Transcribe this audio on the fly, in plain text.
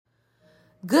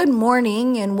Good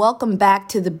morning and welcome back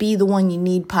to the Be the One You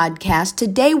Need podcast.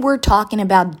 Today we're talking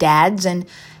about dads, and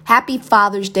happy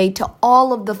Father's Day to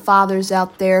all of the fathers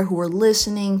out there who are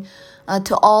listening,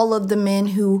 to all of the men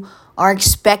who are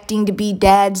expecting to be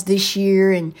dads this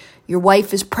year, and your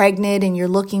wife is pregnant and you're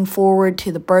looking forward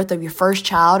to the birth of your first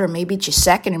child, or maybe it's your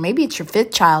second, or maybe it's your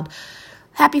fifth child.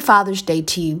 Happy Father's Day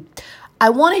to you. I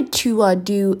wanted to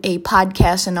do a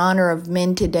podcast in honor of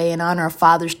men today, in honor of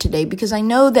fathers today, because I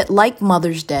know that like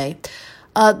Mother's Day,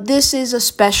 this is a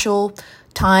special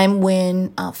time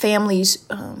when families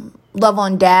love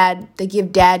on dad. They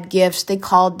give dad gifts. They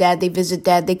call dad. They visit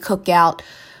dad. They cook out.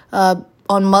 On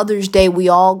Mother's Day, we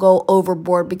all go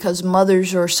overboard because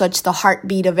mothers are such the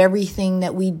heartbeat of everything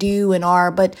that we do and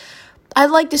are. But I'd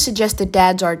like to suggest that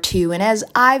dads are too. And as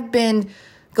I've been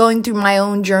going through my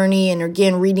own journey and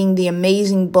again reading the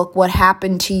amazing book, What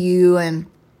Happened to You, and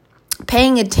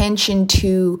paying attention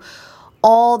to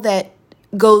all that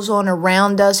goes on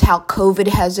around us, how COVID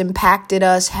has impacted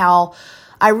us, how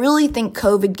I really think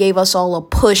COVID gave us all a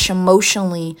push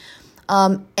emotionally,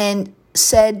 and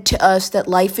said to us that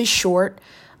life is short,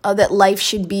 that life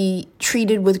should be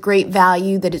treated with great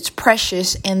value, that it's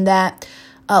precious, and that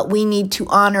we need to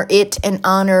honor it and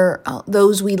honor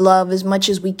those we love as much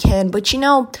as we can. But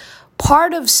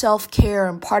part of self-care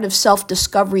and part of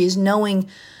self-discovery is knowing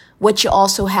what you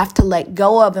also have to let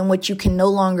go of and what you can no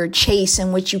longer chase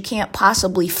and what you can't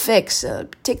possibly fix,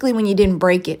 particularly when you didn't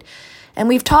break it. And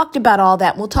we've talked about all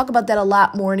that. We'll talk about that a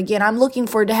lot more. And again, I'm looking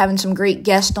forward to having some great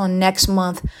guests on next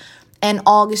month and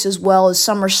August as well, as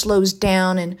summer slows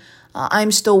down, and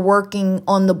I'm still working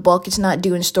on the book. It's not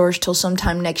due in stores till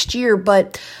sometime next year,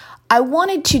 but I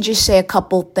wanted to just say a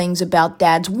couple things about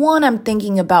dads. One, I'm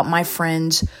thinking about my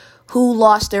friends who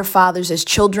lost their fathers as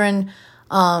children,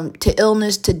 to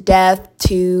illness, to death,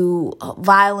 to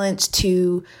violence,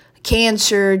 to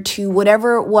cancer, to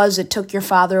whatever it was that took your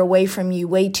father away from you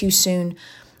way too soon.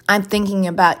 I'm thinking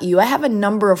about you. I have a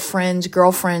number of friends,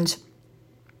 girlfriends,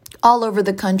 all over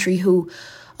the country who,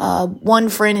 one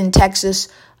friend in Texas,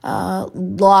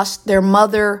 lost their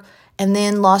mother and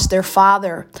then lost their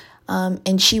father.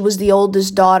 And she was the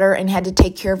oldest daughter and had to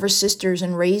take care of her sisters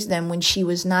and raise them when she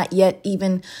was not yet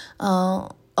even a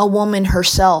woman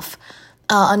herself.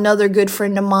 Another good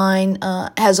friend of mine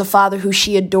has a father who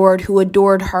she adored, who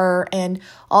adored her. And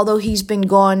although he's been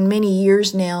gone many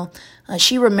years now,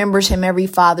 she remembers him every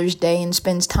Father's Day and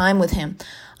spends time with him.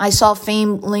 I saw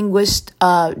famed linguist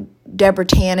Deborah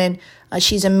Tannen.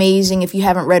 She's amazing. If you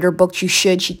haven't read her books, you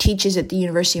should. She teaches at the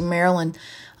University of Maryland.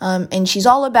 And she's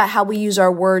all about how we use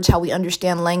our words, how we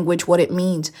understand language, what it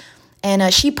means.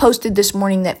 And she posted this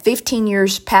morning that 15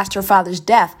 years past her father's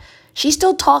death, she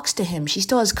still talks to him. She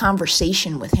still has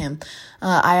conversation with him.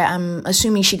 I'm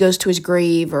assuming she goes to his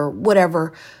grave or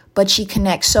whatever, but she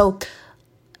connects. So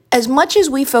as much as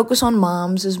we focus on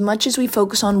moms, as much as we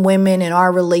focus on women and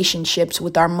our relationships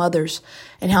with our mothers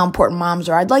and how important moms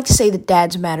are, I'd like to say that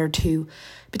dads matter too,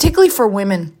 particularly for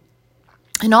women.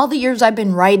 In all the years I've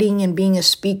been writing and being a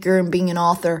speaker and being an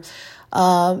author,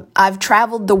 I've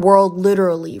traveled the world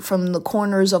literally, from the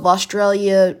corners of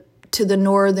Australia to the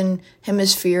northern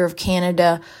hemisphere of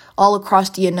Canada, all across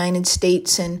the United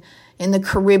States and in the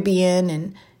Caribbean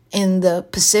and in the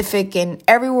Pacific and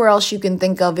everywhere else you can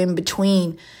think of in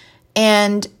between.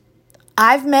 And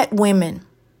I've met women,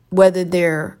 whether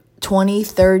they're 20,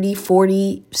 30,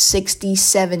 40, 60,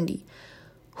 70,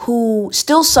 who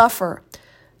still suffer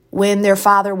when their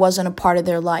father wasn't a part of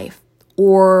their life,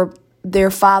 or their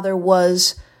father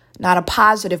was not a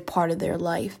positive part of their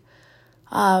life.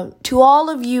 To all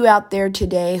of you out there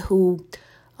today who,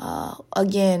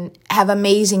 again, have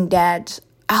amazing dads,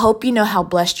 I hope you know how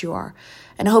blessed you are.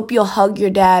 And I hope you'll hug your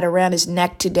dad around his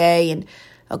neck today and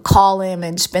call him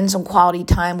and spend some quality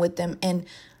time with him and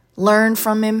learn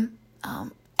from him.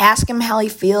 Ask him how he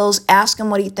feels. Ask him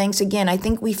what he thinks. Again, I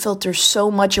think we filter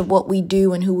so much of what we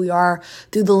do and who we are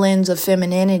through the lens of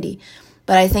femininity.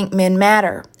 But I think men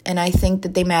matter, and I think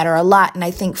that they matter a lot, and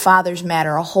I think fathers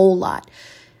matter a whole lot.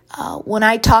 When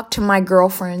I talk to my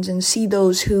girlfriends and see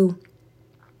those who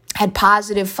had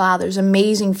positive fathers,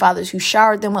 amazing fathers, who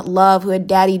showered them with love, who had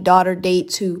daddy-daughter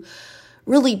dates, who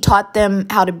really taught them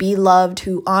how to be loved,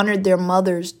 who honored their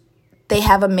mothers, they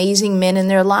have amazing men in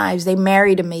their lives. They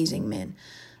married amazing men.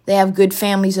 They have good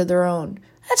families of their own.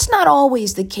 That's not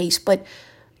always the case, but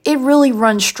it really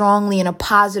runs strongly in a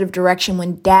positive direction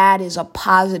when dad is a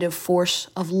positive force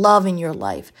of love in your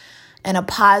life and a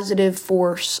positive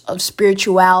force of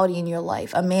spirituality in your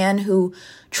life. A man who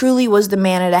truly was the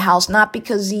man of the house, not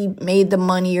because he made the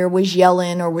money or was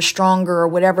yelling or was stronger or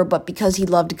whatever, but because he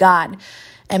loved God.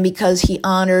 and because he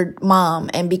honored mom,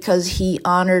 and because he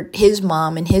honored his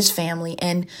mom and his family,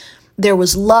 and there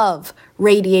was love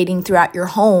radiating throughout your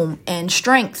home, and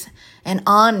strength and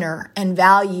honor and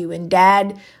value, and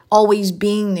dad always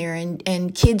being there,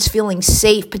 and kids feeling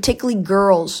safe, particularly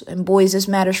girls and boys. This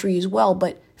matters for you as well,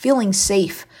 but feeling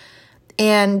safe.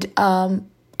 And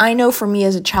I know for me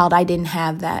as a child, I didn't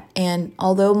have that. And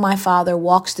although my father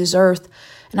walks this earth,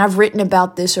 and I've written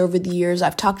about this over the years,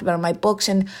 I've talked about it in my books,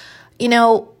 and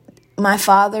my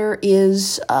father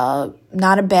is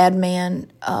not a bad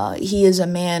man. He is a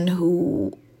man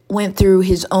who went through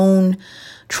his own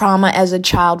trauma as a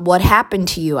child. What happened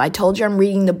to you? I told you I'm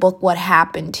reading the book, What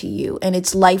Happened to You, and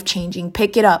it's life-changing.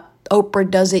 Pick it up. Oprah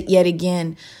does it yet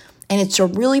again. And it's a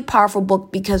really powerful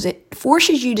book because it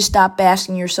forces you to stop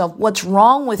asking yourself, what's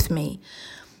wrong with me?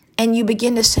 And you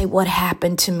begin to say, what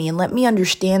happened to me? And let me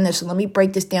understand this, and let me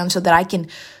break this down so that I can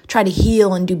try to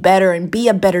heal and do better and be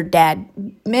a better dad.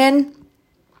 Men,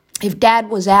 if dad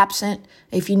was absent,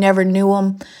 if you never knew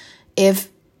him, if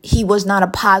he was not a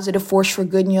positive force for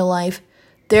good in your life,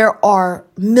 there are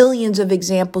millions of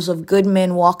examples of good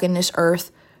men walking this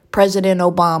earth. President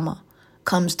Obama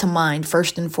comes to mind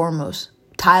first and foremost.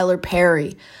 Tyler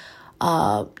Perry,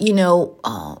 Tim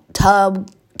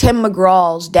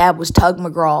McGraw's dad was Tug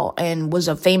McGraw and was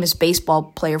a famous baseball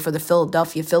player for the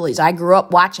Philadelphia Phillies. I grew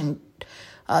up watching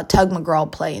Tug McGraw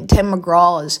play, and Tim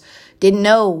McGraw didn't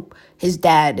know his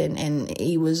dad, and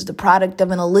he was the product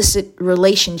of an illicit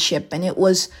relationship, and it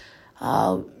was,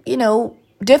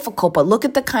 difficult. But look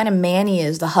at the kind of man he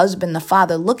is, the husband, the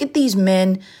father. Look at these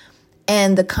men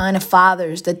and the kind of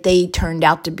fathers that they turned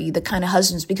out to be, the kind of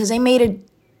husbands, because they made a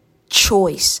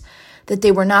choice that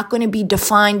they were not going to be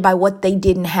defined by what they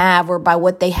didn't have or by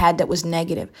what they had that was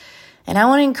negative. And I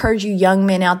want to encourage you young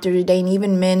men out there today, and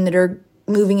even men that are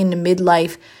moving into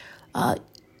midlife,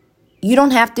 you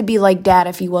don't have to be like dad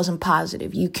if he wasn't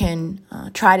positive. You can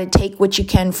try to take what you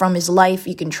can from his life.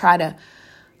 You can try to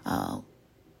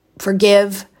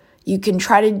forgive. You can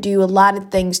try to do a lot of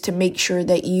things to make sure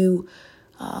that you,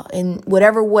 in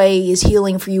whatever way is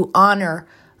healing for you, honor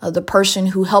the person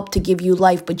who helped to give you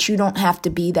life, but you don't have to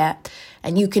be that.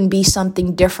 And you can be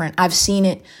something different. I've seen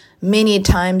it many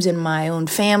times in my own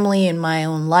family, in my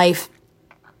own life,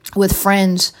 with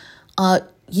friends.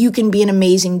 You can be an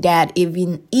amazing dad,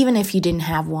 even if you didn't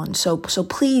have one. So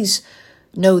please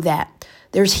know that.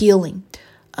 There's healing.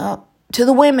 To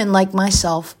the women like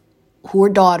myself, who are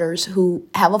daughters, who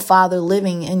have a father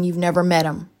living and you've never met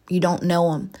him, you don't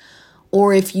know him.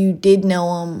 Or if you did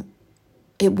know him,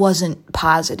 it wasn't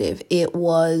positive. It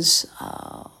was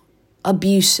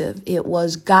abusive. It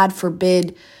was, God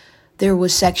forbid, there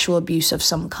was sexual abuse of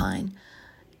some kind.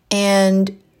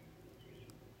 And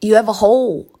you have a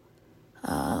hole.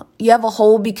 You have a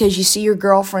hole because you see your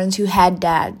girlfriends who had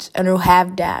dads and who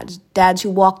have dads who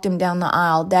walked them down the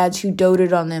aisle, dads who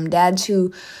doted on them, dads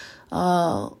who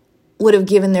would have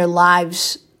given their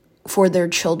lives for their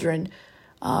children,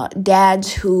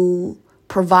 dads who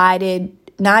provided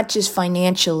not just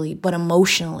financially, but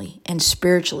emotionally and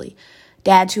spiritually,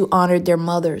 dads who honored their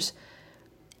mothers.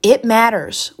 It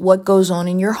matters what goes on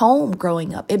in your home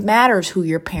growing up. It matters who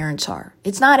your parents are.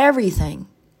 It's not everything,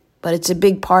 but it's a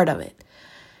big part of it.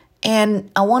 And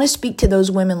I want to speak to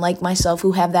those women like myself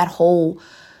who have that hole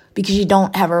because you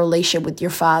don't have a relationship with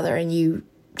your father and you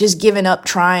just given up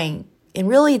trying. And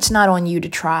really, it's not on you to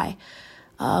try.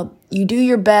 You do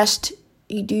your best.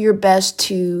 You do your best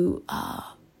to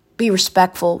be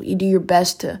respectful. You do your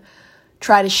best to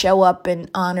try to show up and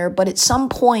honor. But at some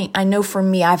point, I know for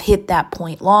me, I've hit that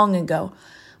point long ago.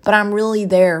 But I'm really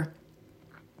there.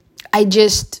 I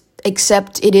just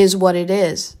accept it is what it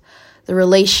is. The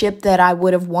relationship that I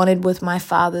would have wanted with my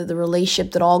father, the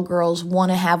relationship that all girls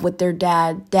want to have with their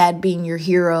dad being your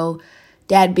hero,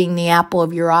 dad being the apple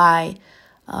of your eye,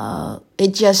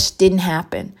 it just didn't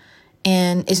happen.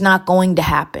 And it's not going to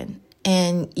happen.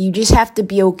 And you just have to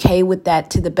be okay with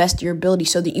that to the best of your ability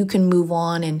so that you can move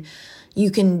on and you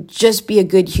can just be a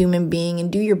good human being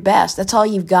and do your best. That's all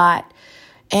you've got.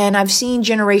 And I've seen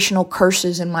generational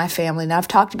curses in my family, and I've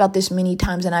talked about this many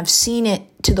times, and I've seen it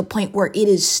to the point where it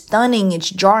is stunning, it's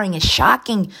jarring, it's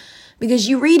shocking, because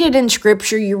you read it in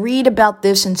scripture, you read about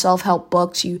this in self-help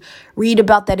books, you read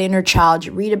about that inner child,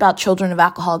 you read about children of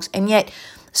alcoholics, and yet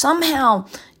somehow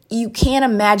you can't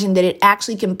imagine that it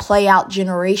actually can play out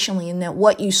generationally and that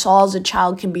what you saw as a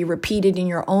child can be repeated in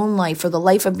your own life or the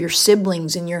life of your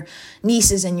siblings and your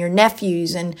nieces and your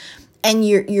nephews, and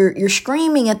you're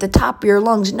screaming at the top of your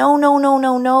lungs,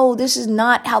 no, this is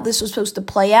not how this was supposed to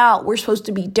play out. We're supposed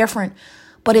to be different.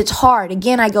 But it's hard.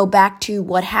 Again, I go back to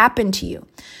what happened to you.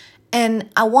 And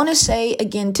I want to say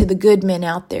again to the good men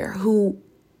out there who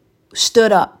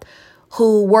stood up,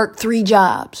 who worked 3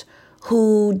 jobs,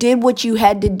 who did what you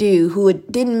had to do, who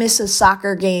didn't miss a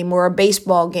soccer game or a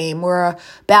baseball game or a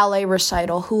ballet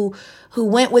recital, who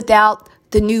went without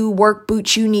the new work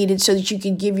boots you needed so that you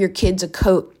could give your kids a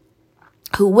coat,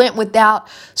 who went without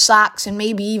socks and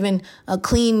maybe even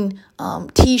clean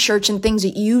T-shirts and things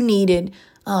that you needed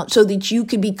so that you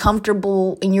could be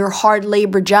comfortable in your hard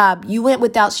labor job. You went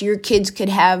without so your kids could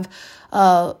have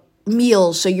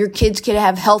meals, so your kids could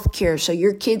have health care, so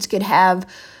your kids could have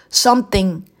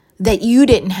something that you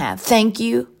didn't have. Thank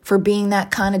you for being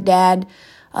that kind of dad.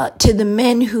 To the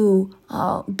men who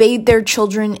bathed their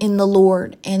children in the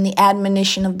Lord and the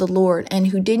admonition of the Lord, and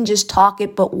who didn't just talk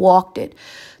it but walked it.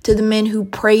 To the men who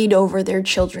prayed over their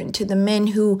children. To the men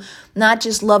who not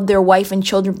just loved their wife and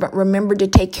children but remembered to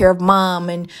take care of mom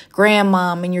and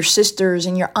grandmom and your sisters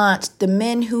and your aunts. The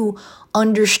men who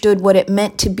understood what it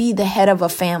meant to be the head of a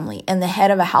family and the head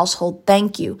of a household.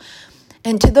 Thank you.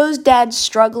 And to those dads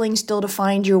struggling still to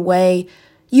find your way,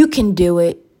 you can do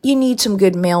it. You need some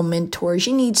good male mentors.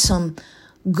 You need some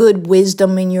good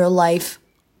wisdom in your life.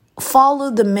 Follow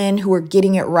the men who are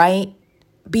getting it right.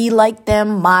 Be like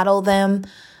them, model them.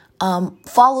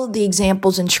 Follow the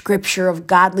examples in Scripture of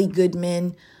godly good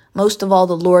men, most of all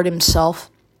the Lord himself.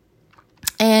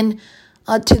 And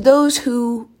to those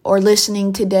who are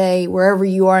listening today, wherever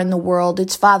you are in the world,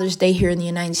 it's Father's Day here in the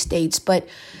United States, but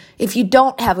if you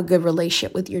don't have a good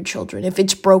relationship with your children, if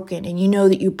it's broken and you know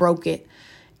that you broke it,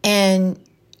 and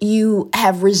you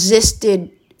have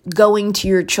resisted going to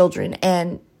your children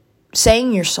and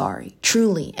saying you're sorry,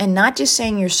 truly, and not just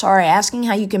saying you're sorry, asking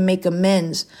how you can make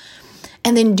amends,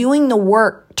 and then doing the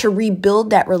work to rebuild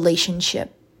that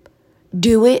relationship.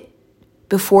 Do it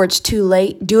before it's too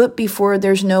late. Do it before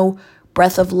there's no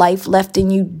breath of life left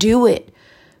in you. Do it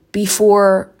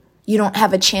before you don't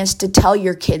have a chance to tell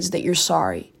your kids that you're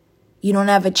sorry. You don't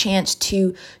have a chance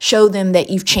to show them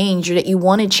that you've changed or that you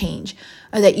want to change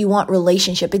or that you want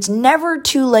relationship. It's never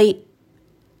too late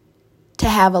to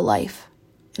have a life.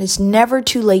 And it's never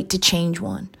too late to change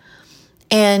one.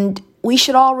 And we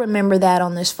should all remember that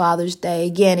on this Father's Day.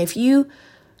 Again, if you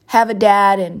have a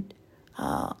dad and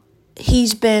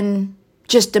he's been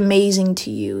just amazing to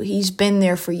you, he's been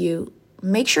there for you,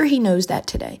 make sure he knows that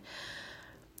today.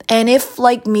 And if,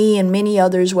 like me and many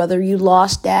others, whether you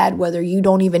lost dad, whether you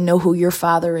don't even know who your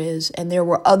father is, and there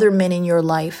were other men in your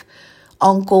life,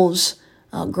 uncles,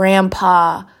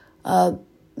 grandpa,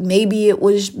 maybe it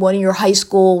was one of your high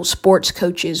school sports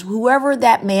coaches, whoever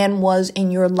that man was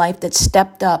in your life that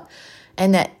stepped up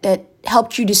and that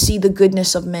helped you to see the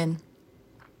goodness of men,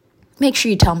 make sure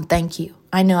you tell him thank you.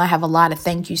 I know I have a lot of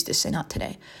thank yous to send out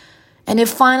today. And if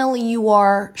finally you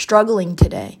are struggling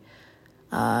today,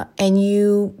 and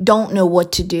you don't know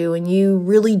what to do, and you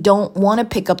really don't want to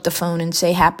pick up the phone and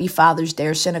say Happy Father's Day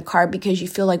or send a card because you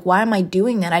feel like, why am I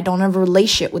doing that? I don't have a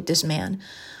relationship with this man.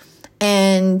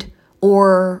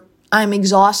 Or I'm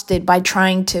exhausted by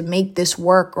trying to make this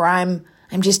work, or I'm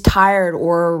just tired,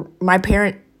 or my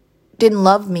parent didn't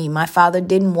love me, my father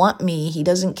didn't want me, he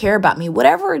doesn't care about me.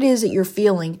 Whatever it is that you're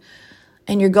feeling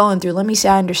and you're going through, let me say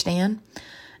I understand.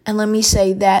 And let me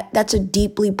say that that's a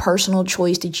deeply personal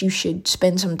choice that you should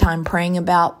spend some time praying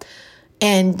about,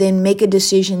 and then make a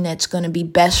decision that's going to be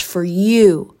best for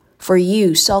you,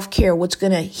 self-care, what's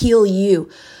going to heal you.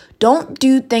 Don't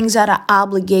do things out of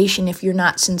obligation if you're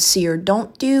not sincere.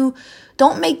 Don't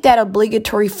make that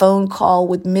obligatory phone call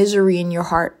with misery in your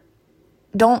heart.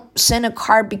 Don't send a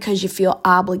card because you feel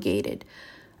obligated.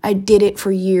 I did it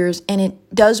for years, and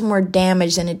it does more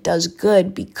damage than it does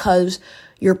good because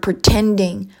you're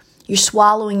pretending, you're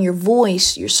swallowing your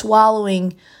voice, you're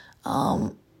swallowing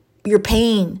your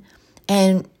pain.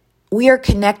 And we are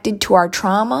connected to our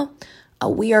trauma.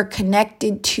 We are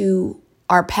connected to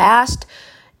our past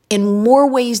in more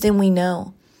ways than we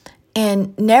know.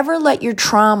 And never let your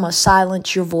trauma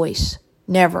silence your voice.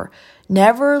 Never.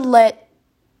 Never let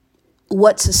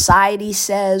what society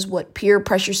says, what peer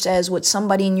pressure says, what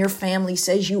somebody in your family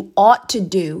says you ought to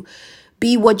do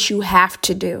be what you have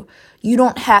to do. You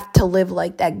don't have to live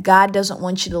like that. God doesn't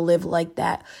want you to live like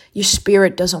that. Your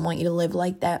spirit doesn't want you to live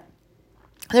like that.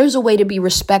 There's a way to be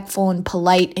respectful and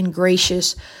polite and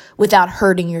gracious without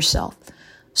hurting yourself.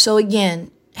 So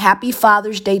again, happy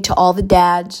Father's Day to all the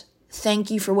dads.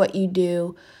 Thank you for what you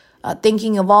do.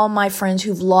 Thinking of all my friends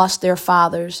who've lost their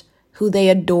fathers, who they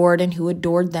adored and who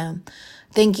adored them.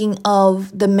 Thinking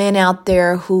of the men out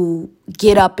there who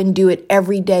get up and do it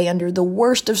every day under the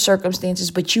worst of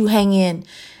circumstances, but you hang in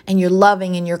and you're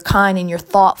loving and you're kind and you're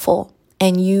thoughtful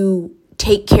and you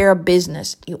take care of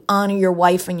business. You honor your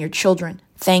wife and your children.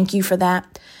 Thank you for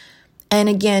that. And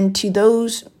again, to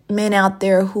those men out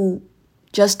there who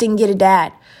just didn't get a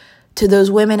dad. To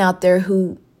those women out there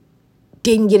who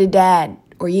didn't get a dad,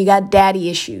 or you got daddy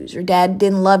issues, or dad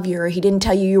didn't love you, or he didn't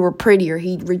tell you you were pretty, or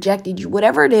he rejected you,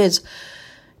 whatever it is,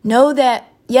 know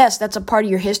that, yes, that's a part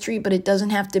of your history, but it doesn't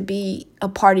have to be a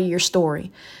part of your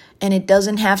story. And it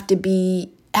doesn't have to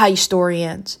be how your story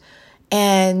ends.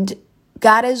 And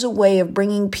God is a way of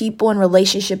bringing people and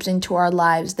relationships into our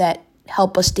lives that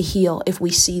help us to heal if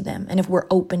we see them and if we're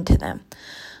open to them.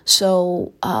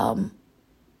 So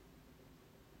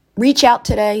reach out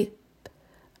today.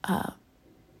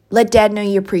 Let dad know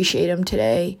you appreciate him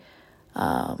today.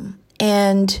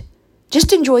 And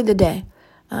just enjoy the day.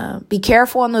 Be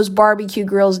careful on those barbecue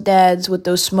grills, dads, with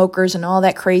those smokers and all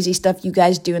that crazy stuff you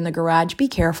guys do in the garage. Be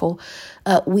careful.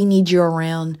 We need you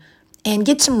around. And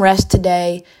get some rest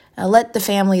today. Let the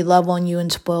family love on you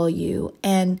and spoil you.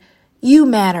 And you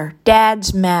matter.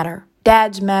 Dads matter.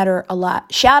 Dads matter a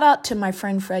lot. Shout out to my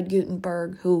friend Fred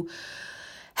Gutenberg, who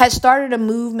has started a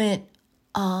movement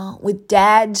with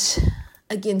dads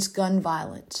against gun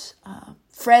violence.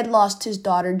 Fred lost his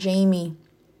daughter, Jamie,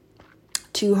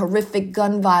 to horrific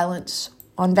gun violence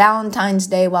on Valentine's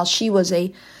Day while she was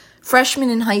a freshman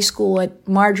in high school at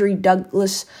Marjorie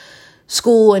Douglas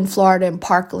School in Florida in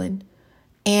Parkland.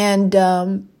 And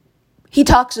he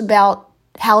talks about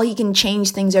how he can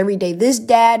change things every day. This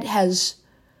dad has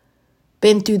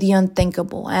been through the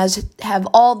unthinkable, as have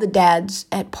all the dads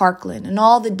at Parkland and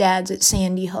all the dads at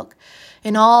Sandy Hook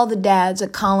and all the dads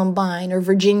at Columbine or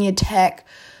Virginia Tech.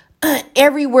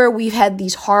 Everywhere we've had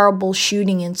these horrible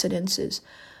shooting incidences,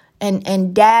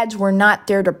 and dads were not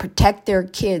there to protect their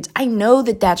kids. I know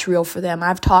that that's real for them.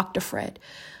 I've talked to Fred.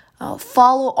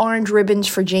 Follow Orange Ribbons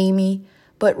for Jamie,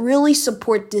 but really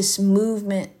support this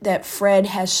movement that Fred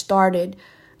has started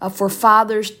for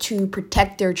fathers to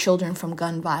protect their children from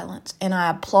gun violence. And I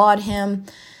applaud him,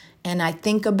 and I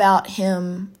think about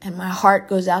him, and my heart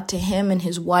goes out to him and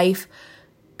his wife,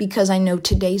 because I know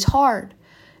today's hard,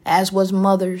 as was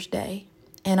Mother's Day.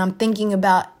 And I'm thinking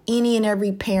about any and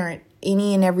every parent,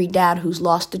 any and every dad who's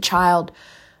lost a child,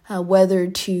 whether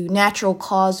to natural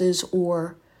causes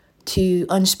or to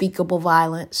unspeakable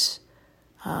violence.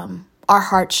 Our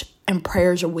hearts and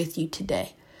prayers are with you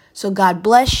today. So God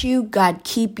bless you. God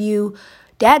keep you.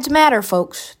 Dads matter,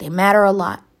 folks. They matter a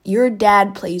lot. Your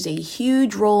dad plays a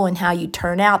huge role in how you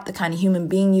turn out, the kind of human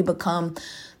being you become,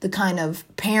 the kind of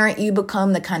parent you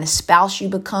become, the kind of spouse you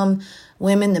become,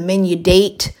 women, the men you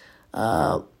date,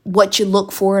 what you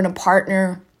look for in a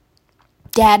partner.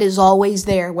 Dad is always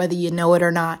there, whether you know it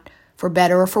or not, for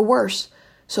better or for worse.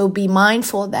 So be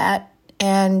mindful of that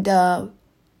and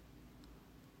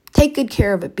take good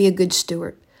care of it. Be a good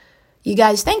steward. You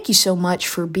guys, thank you so much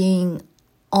for being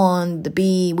on the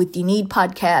Be What You Need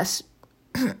podcast.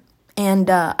 And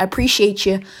I appreciate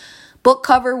you. Book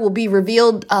cover will be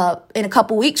revealed in a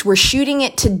couple weeks. We're shooting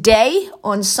it today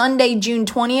on Sunday, June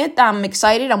 20th. I'm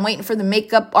excited. I'm waiting for the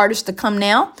makeup artist to come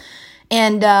now.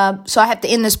 And so I have to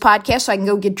end this podcast so I can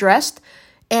go get dressed.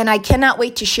 And I cannot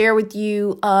wait to share with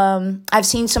you. I've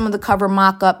seen some of the cover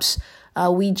mock-ups.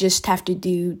 We just have to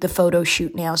do the photo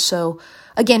shoot now. So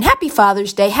again, happy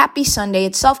Father's Day. Happy Sunday.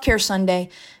 It's Self-Care Sunday.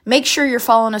 Make sure you're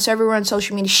following us everywhere on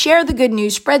social media. Share the good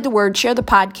news. Spread the word. Share the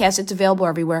podcast. It's available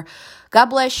everywhere. God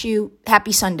bless you.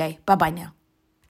 Happy Sunday. Bye-bye now.